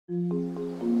Welcome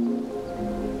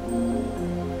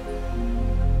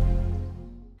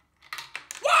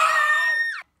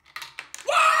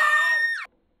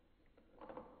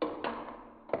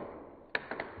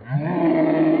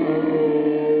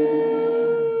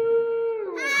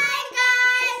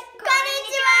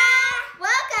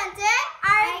to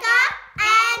Arika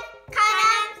and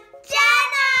Kanam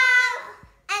channel!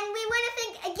 And we want to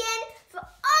thank again for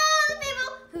all the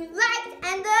people who liked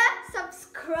and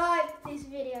subscribed this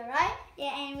video, right?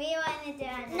 Yeah, and we want to do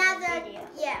another video.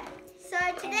 Yeah. So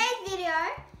today's video,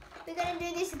 we're going to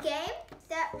do this game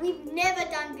that we've never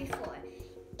done before.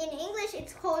 In English,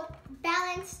 it's called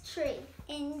Balance Tree.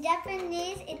 In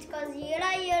Japanese, it's called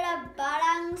Yura Yura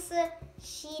Balance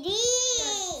Shiri.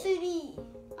 Tsuri.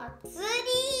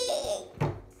 Tsuri.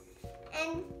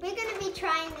 And we're going to be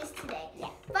trying this today. Yeah.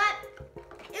 But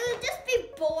it would just be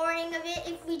boring a bit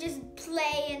if we just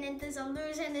play and then there's a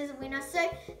loser and there's a winner. So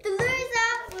the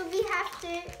loser will have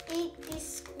to eat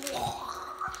this squid. It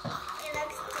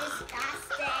looks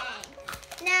disgusting.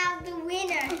 Now the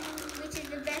winner, which is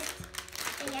the best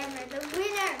thing ever, the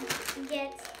winner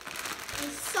gets a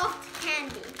soft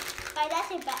candy. But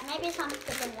that's it, but maybe some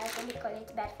people don't like it because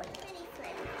it's bad for you. Many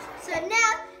flavors. So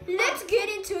now let's get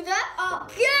into the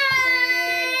game!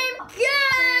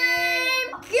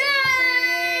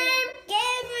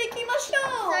 So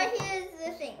here's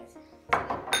the things.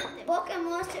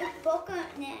 僕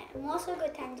ね、もうすぐ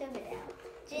誕生日だよ。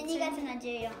12月の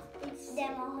14。で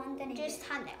も本当に。Just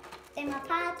半だよ。でも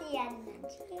パーティーやるの。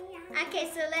Okay,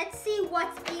 so let's see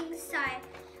what's inside.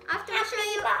 After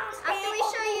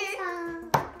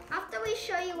we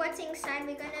show you what's inside,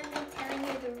 we're gonna be telling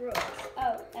you the rules.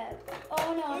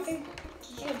 Oh no! Did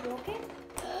she broke it?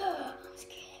 I'm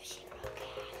scared if she broke it.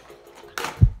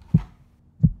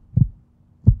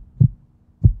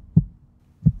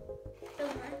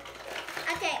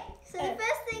 Okay, so the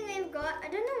first thing we've got, I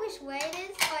don't know which way it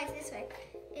is. Oh, it's this way.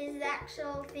 Is the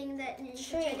actual thing that needs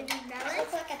to be balanced. It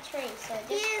looks like a tree. So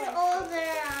here's all the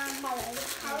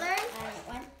colors.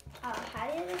 How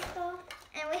did this go?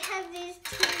 And we have these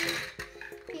two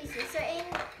pieces. So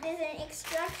there's an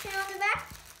instruction on the back.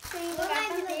 So you go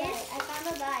like this. I found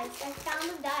the dice.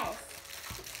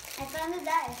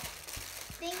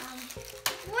 Think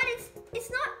what it's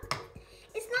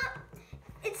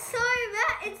so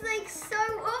bad. It's like so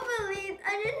wobbly.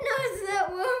 I didn't know it's that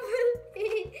wobbly.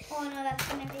 Oh no, that's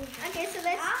gonna be. Okay, so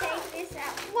let's take this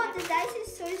out. What? The dice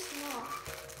is so small.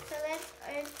 So let's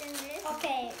open this.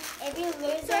 Okay, if you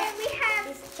lose so we have.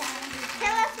 this challenge.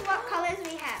 Tell us what colors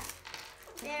we have.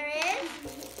 There is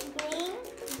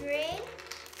Green.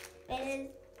 There's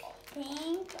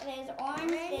pink. There's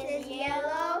orange. There's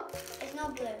yellow. There's no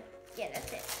blue. Yeah,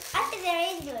 that's it. Actually, there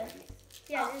is blue.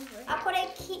 Yeah, there's blue. あ、これ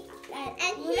じ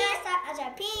ゃ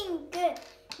あピンク、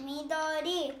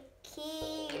緑、黄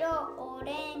色、オ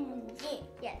レンジ。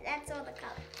Yeah, that's all the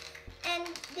colors. And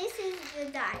this is the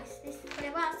dice. これ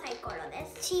はサイコロで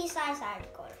す。小さいサイ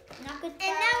コロ。And now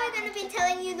we're going to be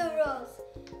telling you the rules.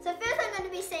 So first I'm going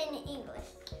to be saying in English.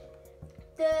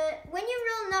 When you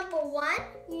roll number 1,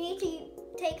 you need to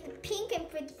take the pink and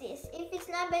put this. If it's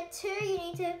number 2, you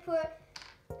need to put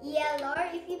yellow.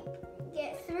 If you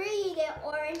get 3, you get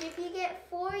orange. If you get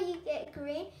 4, you get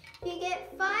green. If you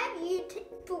get 5, you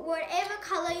put whatever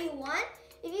color you want.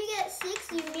 If you get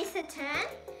 6, you miss a turn.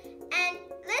 And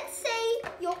let's say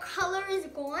your color is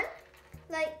gone.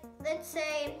 Like, let's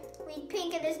say we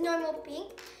pink and there's no more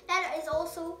pink. That is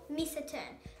also miss a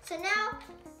turn. So now,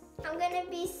 I'm going to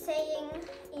be saying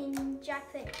in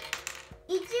Japanese.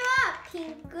 1はピ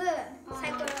ンク、サ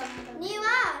イコロ。2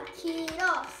は黄色、3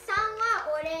は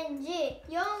オレンジ、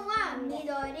4は緑、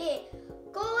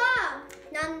5は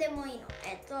何でもいいの。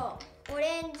オ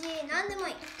レンジ何でも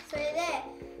いい。それで、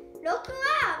6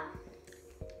は、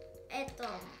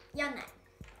やんない。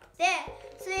で、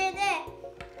それで、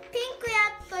ピンクや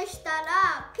っとした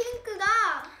ら、ピンクが、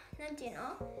なんていうの？な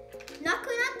くな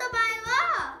った場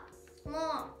合は、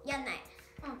もうやんない。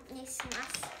にしま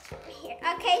す。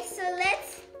Okay, so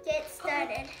let's get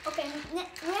started. Okay, we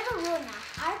have a rule now.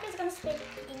 Arika's gonna speak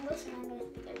English and I'm gonna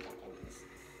speak Japanese.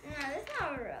 No, that's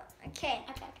not a rule. Okay.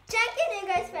 Okay. Jackie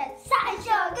goes first. So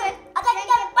good. I was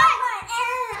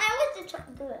just trying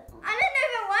to do it. I don't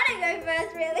even want to go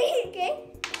first, really. Okay.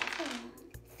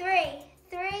 3.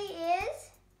 3 is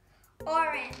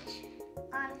orange.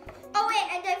 Oh wait,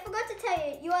 and I forgot to tell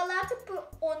you, you are allowed to put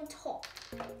on top.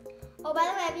 Oh, by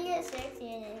the way, if you get 6,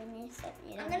 you need 7.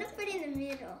 I'm gonna put it in the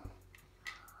middle.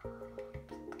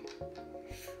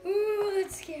 Ooh,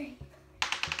 that's scary.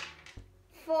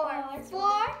 4.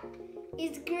 4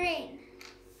 is green.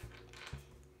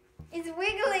 It's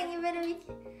wiggling. You better be.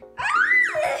 Ah!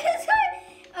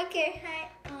 Okay, hi.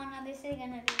 Oh no, this is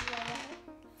gonna be yellow.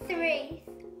 3.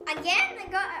 Again? I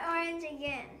got orange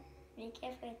again. Be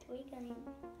careful, it's wiggling.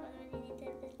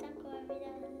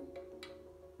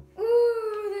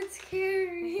 Ooh, that's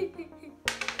scary. You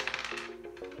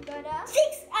got up? 6!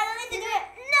 I don't need to do it!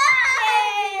 No!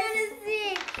 Yes! I got a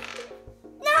 6.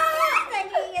 No! I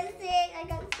got a 6. I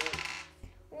got a 6.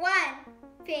 1.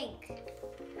 Pink.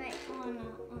 Right. Oh no,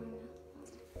 oh no.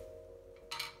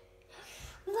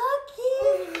 Lucky!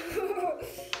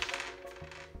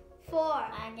 4.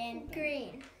 Again.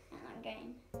 Green. Again.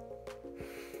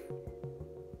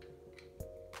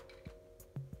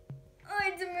 Oh,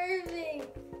 it's moving.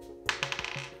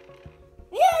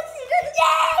 Yes!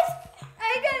 Yes! I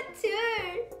got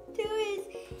 2. 2 is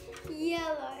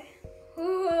yellow.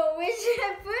 Ooh, where should I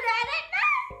put it? I don't know.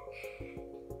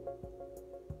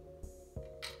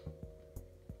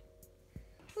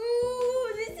 Ooh,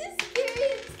 this is scary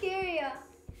and scarier.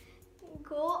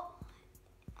 Go.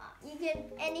 You get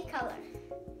any color.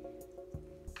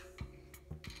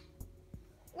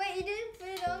 Wait, you didn't put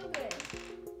it on good.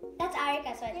 That's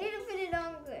Arika, so I You think. didn't put it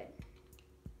on good.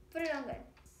 Put it on good.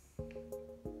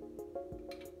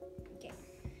 Okay.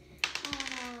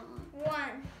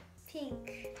 1. Pink.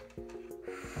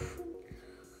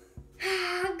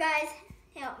 Guys,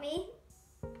 help me.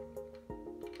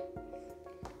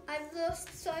 I've lost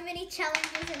so many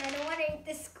challenges and I don't want to eat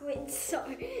the squid, so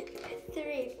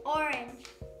 3. Orange.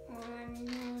 Oh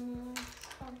no,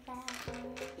 so bad.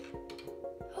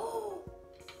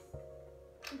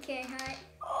 Okay, hi.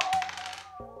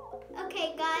 Okay,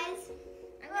 guys.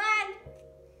 Come on.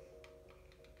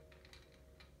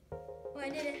 Why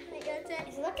did it hurt your turn?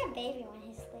 It's like a baby when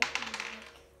he's sleeping.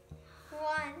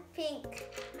 1. Pink.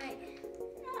 Right.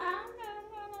 No.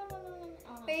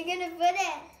 Where are you gonna put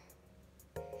it?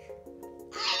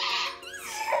 That's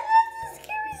a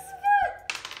scary spot.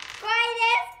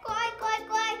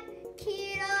 Quiet.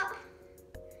 Kira.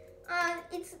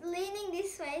 It's leaning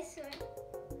this way, so.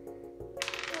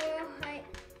 Oh, hi.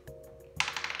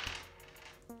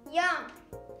 Yum.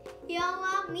 Yum,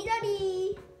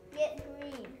 midori. Get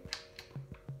green.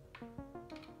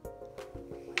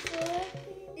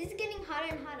 This is getting harder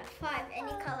and harder. 5.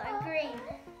 Any color. Green.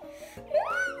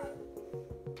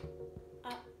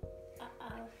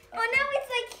 Oh no,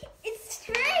 it's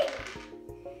straight.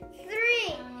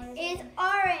 3 is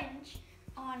orange.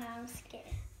 Oh no, I'm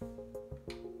scared.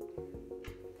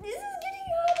 This is getting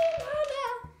harder and harder.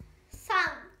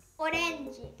 Some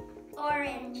orange.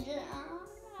 Orange.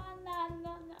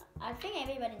 No. I think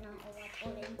everybody knows what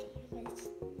orange is.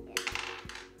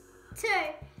 2.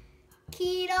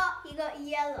 Kira, you got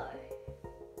yellow.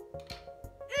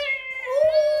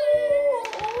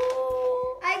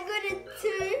 I got a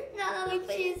 2,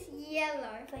 which is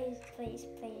yellow. Please,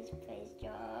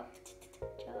 drop.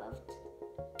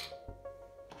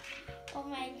 Oh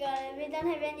my god, we don't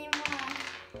have any more.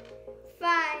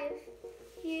 5.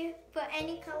 You put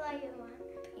any color you want.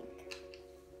 Pink.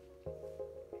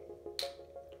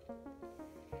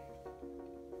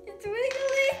 It's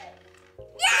wiggling.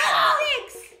 Yeah!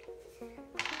 6.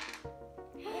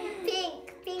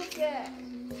 Pink girl.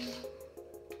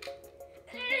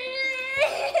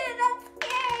 That's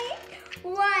scary.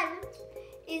 1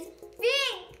 is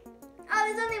pink. Oh,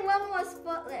 there's only one more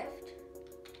spot left.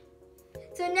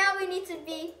 So now we need to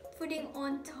be putting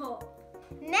on top.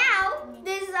 Now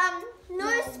there's no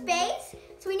space,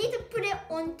 so we need to put it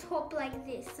on top like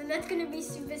this. So that's gonna be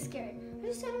super scary.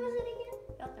 Whose turn was it again?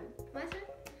 Open. My turn?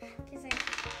 Okay, 6.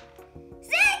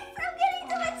 I'm getting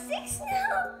to my 6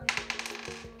 now.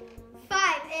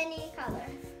 5. Any color.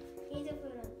 You need to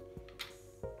put on.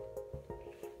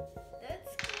 That's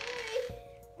scary.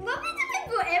 What if we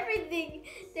put everything?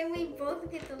 Then we both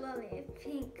get the lolly.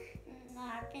 Pink. No,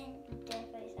 I think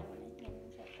definitely someone is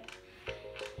getting something.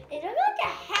 It looks like a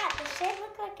hat. The shape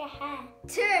looks like a hat.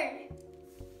 Turn.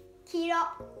 Kira,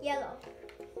 yellow.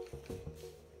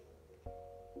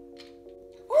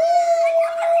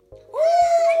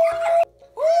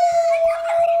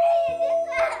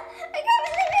 I can't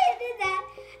believe I did that.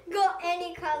 Go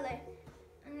any color.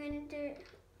 I'm gonna do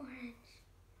orange.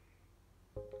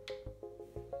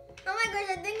 Oh my gosh,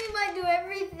 I think we might do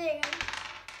everything.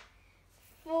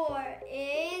 4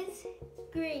 is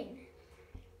green.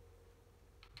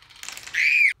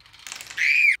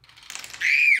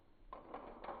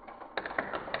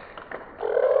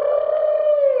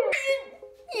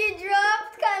 You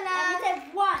dropped Kanam. And you said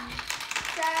 1.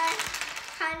 So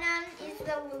Kanam is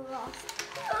the lost.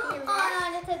 He Oh lost. no, I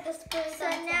just hit the spoon. So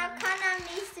now Kanam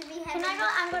needs to be Can having. I go?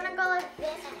 I'm gonna go like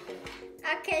this.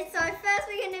 Okay, so first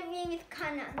we're gonna be with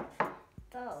Kanam.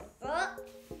 Go.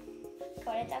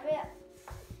 Put it up here.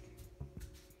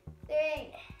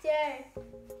 2,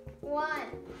 1.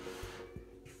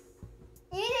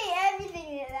 You eat everything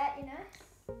like that, you know?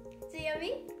 Is it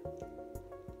yummy?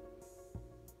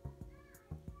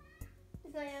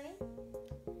 It's not yummy?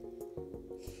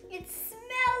 It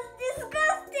smells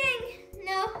disgusting!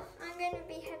 No, I'm gonna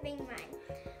be having mine.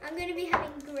 I'm gonna be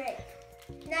having grape.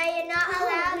 No, you're not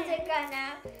allowed to go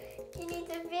now. You need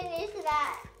to finish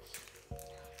that.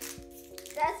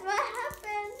 That's what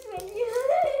happens when you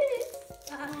lose.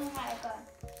 Oh my god.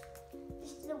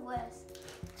 This is the worst.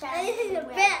 This is the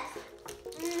best.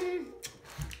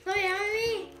 So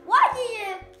yummy. Why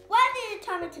did you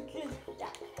tell me to do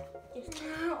that?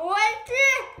 What?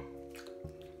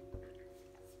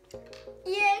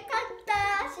 Yeah, got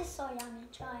This is so yummy.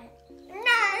 Try it.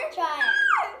 No. Try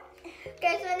it.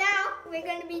 Okay, so now we're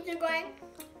going to be going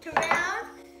to round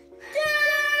 2.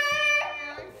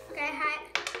 Okay, hi.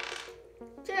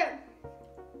 2.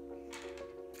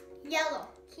 Yellow.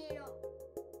 Keto.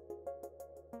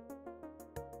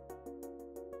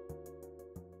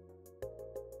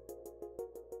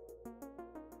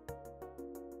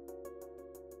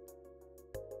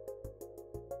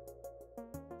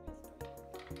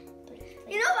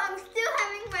 You know, I'm still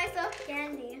having myself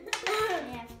candy.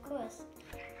 Yeah, of course.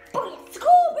 Oh, it's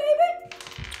cool, baby.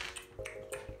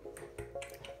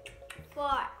 4.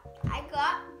 I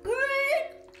got green.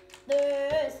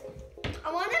 This. I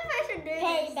wonder if I should do this.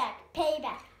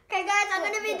 Payback. Okay, guys, I'm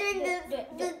gonna be doing this. Do it.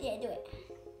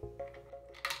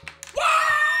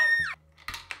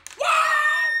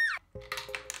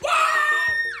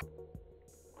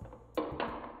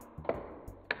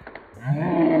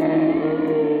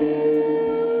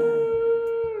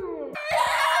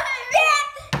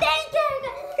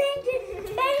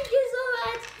 Thank you so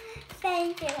much.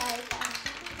 Thank you, Arika.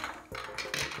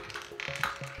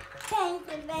 Thank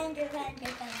you.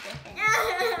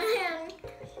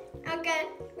 Okay,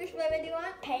 which flavor do you want?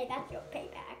 That's your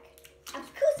payback. Of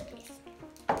course it is.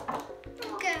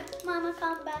 Okay. Mama,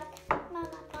 come back.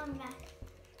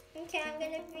 Okay, I'm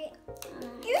gonna be.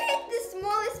 You hit the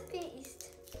smallest piece.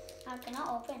 I cannot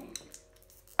open it.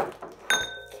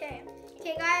 Okay.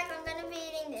 Okay, guys, I'm gonna be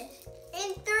eating this. In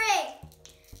 3,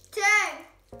 2,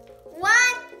 1.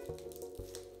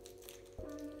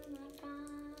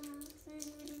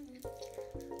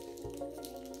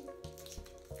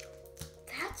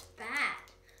 That's bad.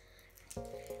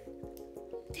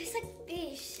 Tastes like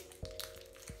fish.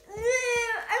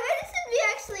 I bet this would be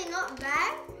actually not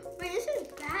bad, but this is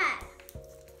bad.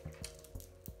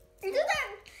 It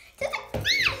tastes like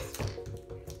fish.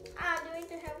 Do we need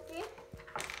to help you?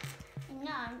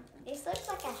 No, this looks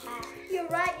like a hat. You're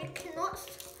right, you cannot.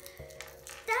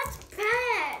 That's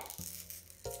bad.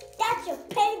 That's your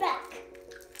payback.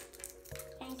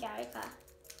 Thank you, Arika.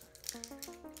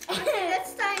 That's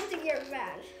starting to get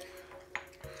bad.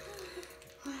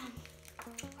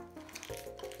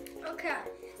 Okay,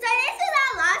 so this is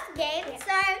our last game. Yeah.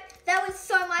 So that was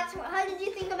so much fun. How did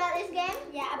you think about this game?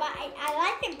 Yeah, but I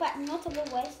like it, but not the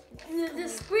worst. The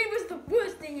squid was the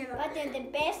worst thing ever. But the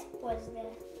best was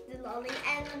the Lolly,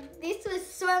 and this was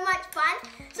so much fun.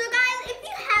 So guys, if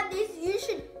you have this, you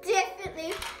should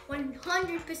definitely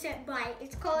 100% buy it.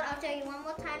 It's called, I'll tell you one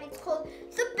more time, it's called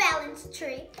the balance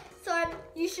tree. So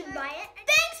you should buy it.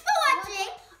 Thanks for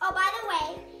watching. Oh, by the way,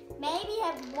 maybe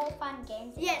have more fun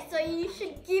games. Yes, so you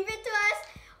should give it to us,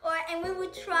 and we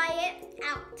will try it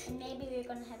out. And maybe we're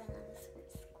gonna have another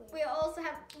squid. We'll also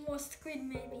have more squid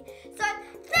maybe. So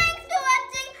thanks for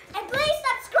watching, and please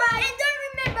subscribe. And don't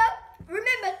remember